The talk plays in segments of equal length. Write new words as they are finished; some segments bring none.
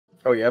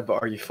Oh yeah,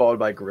 but are you followed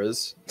by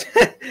Grizz?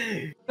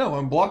 No,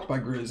 I'm blocked by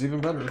Grizz,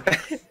 even better.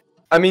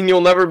 I mean,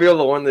 you'll never be able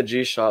to learn the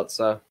G shot,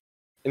 so.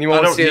 And you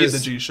won't see need his the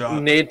G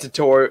shot. nade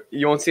tutorial.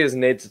 You won't see his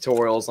nade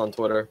tutorials on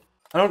Twitter.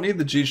 I don't need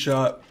the G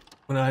shot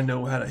when I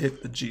know how to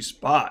hit the G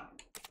spot.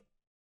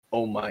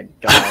 Oh my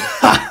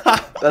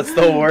god. That's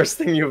the worst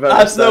thing you've ever said.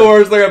 That's the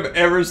worst thing I've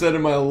ever said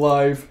in my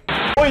life.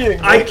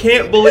 I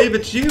can't believe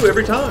it's you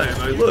every time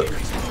I look.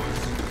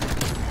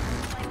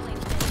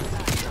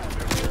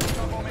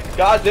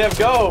 Goddamn,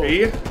 go!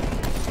 See?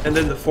 And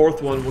then the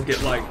fourth one will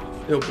get like,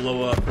 he'll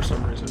blow up for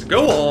some reason.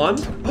 Go on!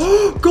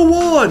 Go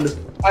on!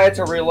 I had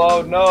to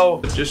reload,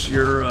 no! Just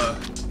your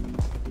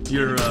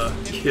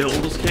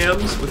kills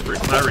cams with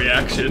my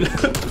reaction.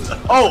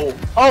 Oh!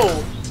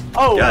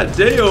 God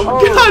damn!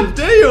 Oh. God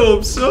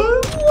damn,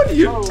 son! What are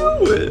you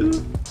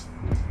doing?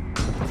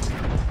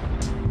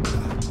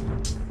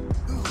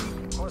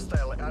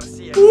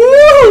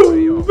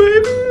 Woo!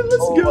 Baby, let's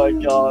go! Oh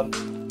my god.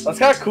 That's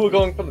kind of cool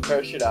going from the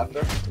parachute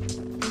after.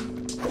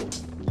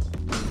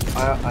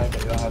 I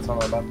maybe I had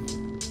something like that.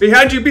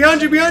 Behind you!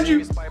 Behind you! Behind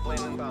you!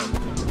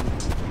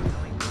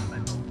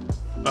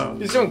 Oh.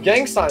 He's doing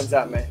gang signs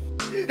at me.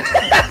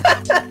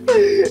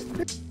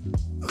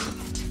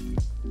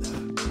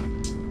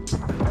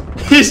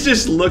 He's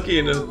just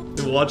looking and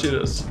watching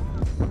us.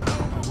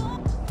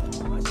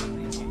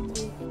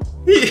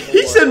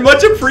 He said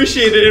much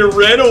appreciated and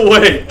ran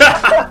away.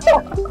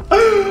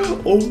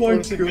 Oh my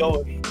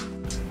god.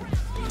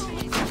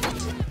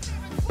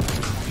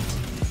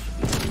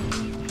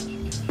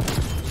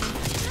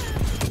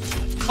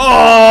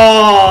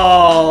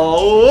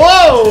 Oh,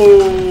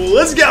 whoa!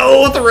 Let's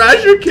go with the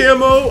Rasher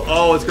camo.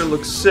 Oh, it's gonna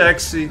look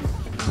sexy.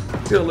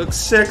 It's gonna look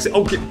sexy.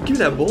 Oh, give me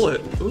that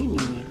bullet. Ooh,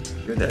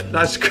 give me that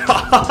nice.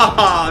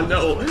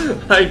 No,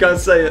 I ain't gonna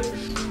say it.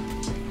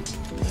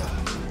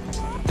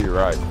 You're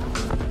right.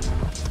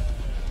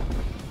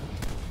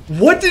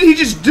 What did he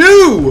just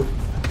do?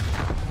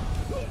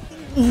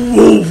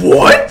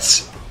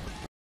 What?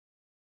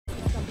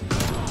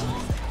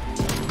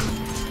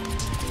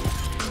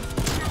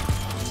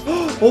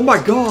 Oh my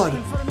god.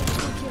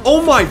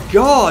 Oh my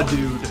god,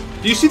 dude.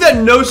 Do you see that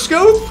no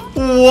scope?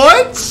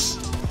 What?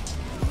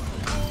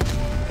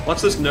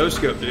 Watch this no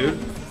scope, dude.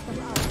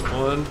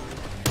 1,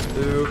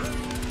 2,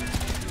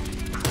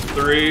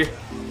 3,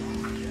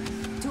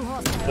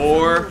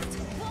 4.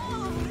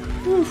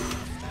 Oof.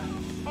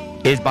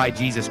 Is by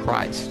Jesus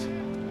Christ.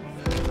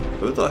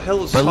 Who the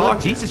hell is But talking?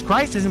 look, Jesus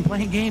Christ isn't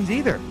playing games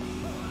either.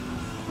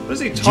 What is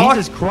he talking?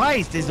 Jesus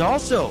Christ is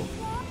also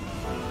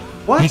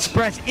What? the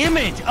express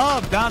image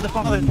of God the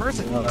Father in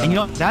person. And you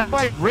know, that's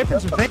why it's ripping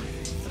some things.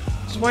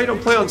 That's why you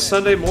don't play on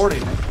Sunday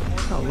morning.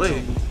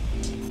 Golly.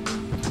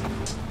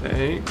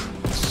 Tank.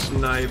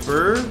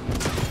 Sniper.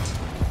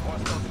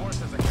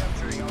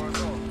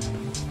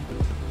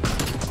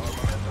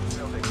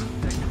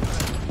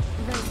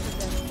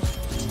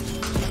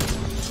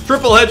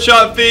 Triple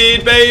headshot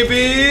feed,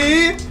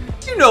 baby!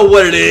 You know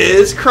what it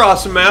is.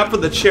 Cross map for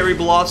the Cherry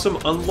Blossom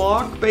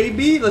unlock,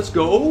 baby. Let's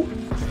go.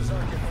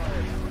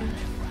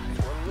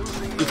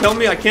 You telling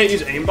me I can't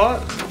use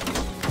aimbot?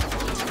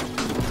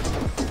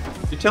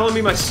 You telling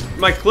me my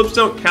clips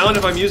don't count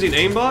if I'm using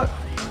aimbot?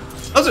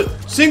 That was a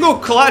single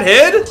collat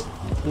head?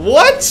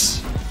 What?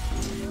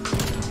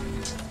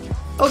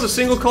 That was a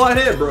single collat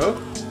head, bro.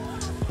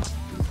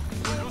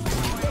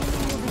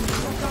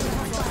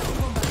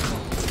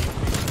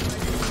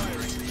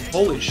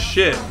 Holy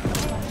shit.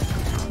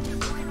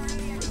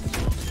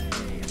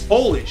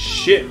 Holy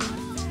shit.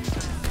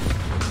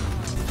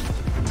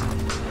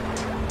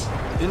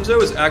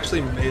 Enzo is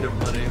actually made of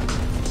money.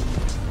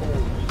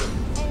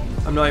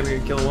 I'm not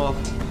even gonna kill him off.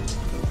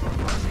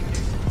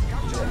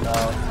 No,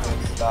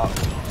 stop.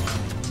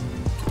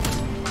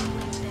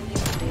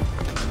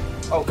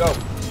 Oh, go.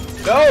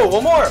 Go!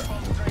 One more!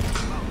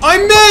 I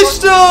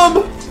missed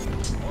him!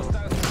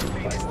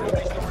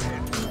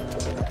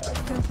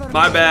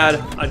 My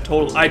bad. I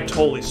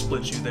totally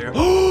split you there.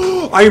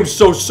 I am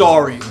so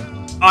sorry.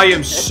 I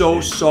am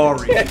so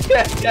sorry.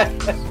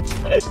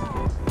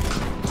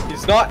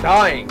 He's not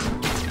dying.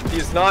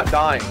 He's not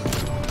dying.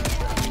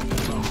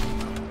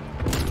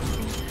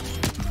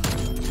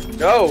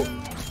 Go!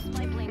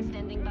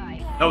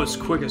 That was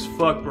quick as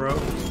fuck, bro.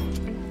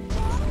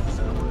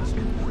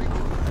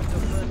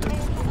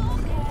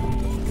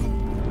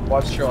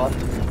 Watch shot.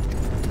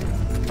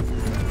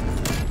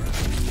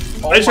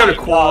 I just got a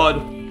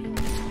quad.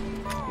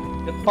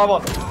 Get the 5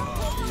 on.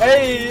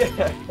 Hey!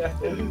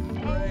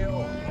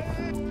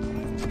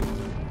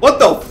 What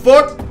the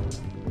fuck?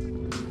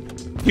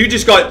 You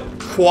just got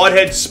quad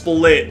head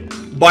split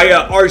by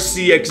a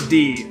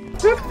RCXD.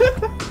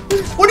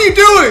 What are you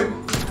doing?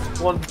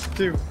 1,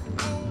 2,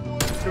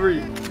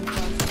 3,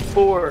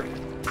 4,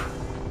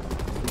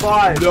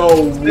 5.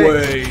 No 6,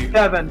 way.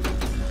 7.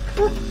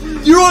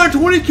 You're on a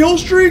 20 kill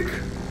streak?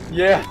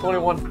 Yeah,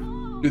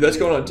 21. Dude, that's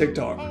going on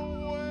TikTok.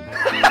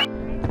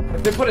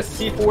 If they put a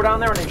C4 down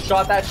there and they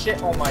shot that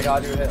shit, oh my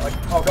god, dude, like,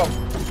 oh, go.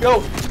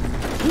 Go!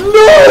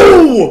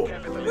 No!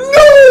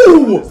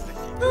 No!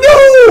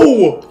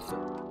 No!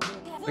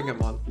 I think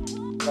I'm on.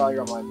 Oh,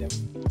 you're on my team.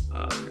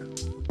 Okay.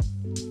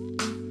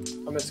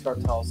 I'm in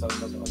Cartel, so it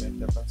doesn't really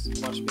make a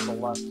difference. Much people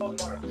left.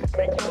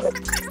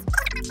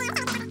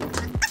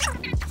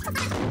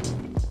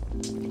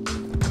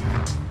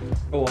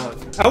 Go on.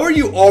 How are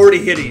you already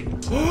hitting?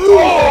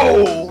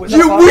 Oh! Was that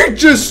Yeah, fun? we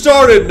just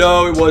started.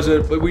 No, it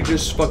wasn't. But we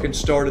just fucking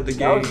started the That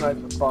game. was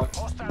nice for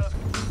fun.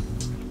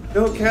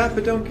 Don't cap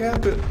it. Don't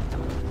cap it.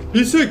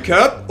 He said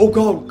cap. Oh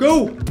god,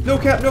 go. No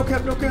cap. No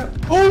cap. No cap.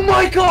 Oh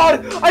my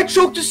god! I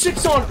choked a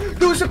 6 on!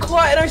 There was a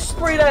clat and I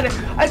sprayed at it!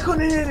 I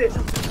couldn't hit it!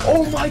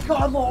 Oh my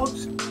god,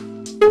 Logz!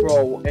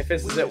 Bro, if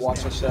this is it,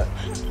 watch this shit.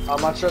 I'm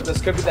not sure if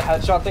this could be the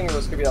headshot thing or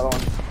this could be the other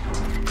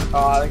one.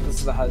 I think this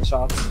is the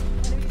headshot.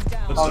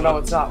 Oh no,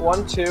 it's not.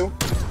 1, 2,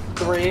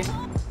 3,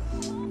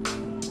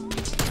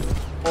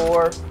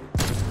 4,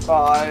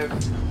 5.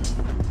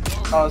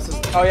 Oh, this is.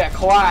 Oh yeah,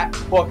 clat.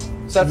 Look,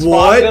 set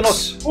What?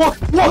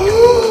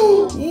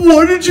 Look!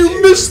 Why did you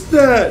miss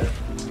that?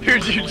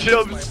 Dude, you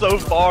jumped so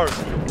far.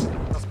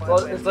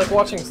 Well, it's like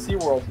watching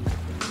SeaWorld.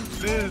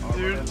 This,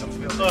 dude.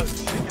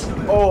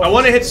 Oh. I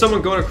want to hit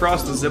someone going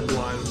across the zip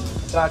line.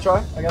 Can I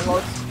try again,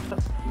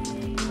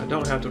 Logz? I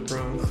don't have to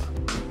prone.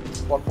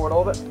 Walk forward a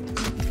little bit.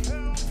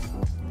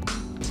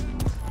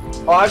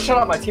 Oh, I shut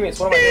out my teammates.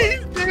 What am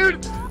I doing?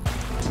 Dude!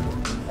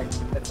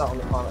 It's not on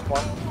the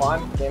climb.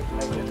 Climb. Game.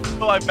 Thank you.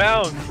 Oh, I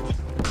bounced.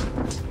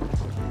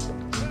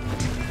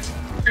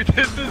 Dude,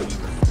 this is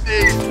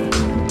insane.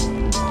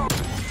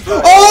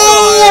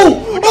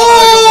 Oh! You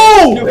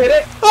Oh! hit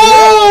it?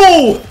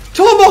 Oh!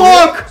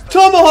 Tomahawk!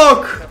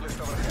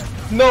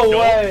 Tomahawk! No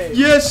way!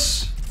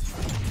 Yes!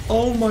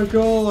 Oh my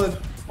god.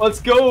 Let's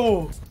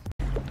go!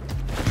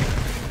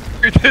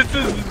 Dude, this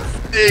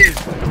is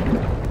insane.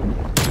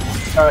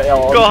 Alright, yeah,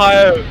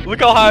 Look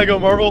how high I go,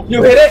 Marvel.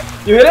 You hit it?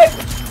 You hit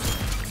it?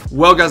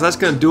 Well guys, that's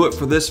gonna do it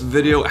for this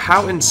video.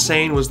 How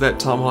insane was that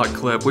Tomahawk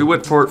clip? We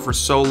went for it for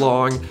so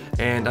long,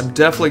 and I'm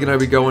definitely gonna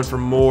be going for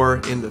more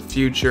in the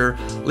future.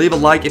 Leave a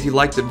like if you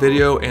liked the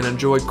video and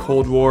enjoyed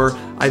Cold War.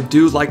 I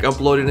do like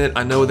uploading it.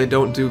 I know they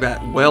don't do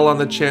that well on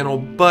the channel,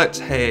 but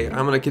hey,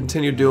 I'm gonna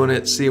continue doing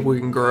it, see if we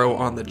can grow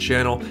on the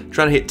channel.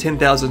 Trying to hit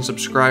 10,000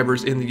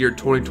 subscribers in the year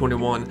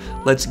 2021.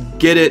 Let's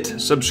get it.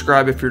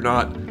 Subscribe if you're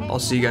not. I'll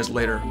see you guys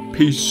later.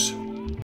 Peace.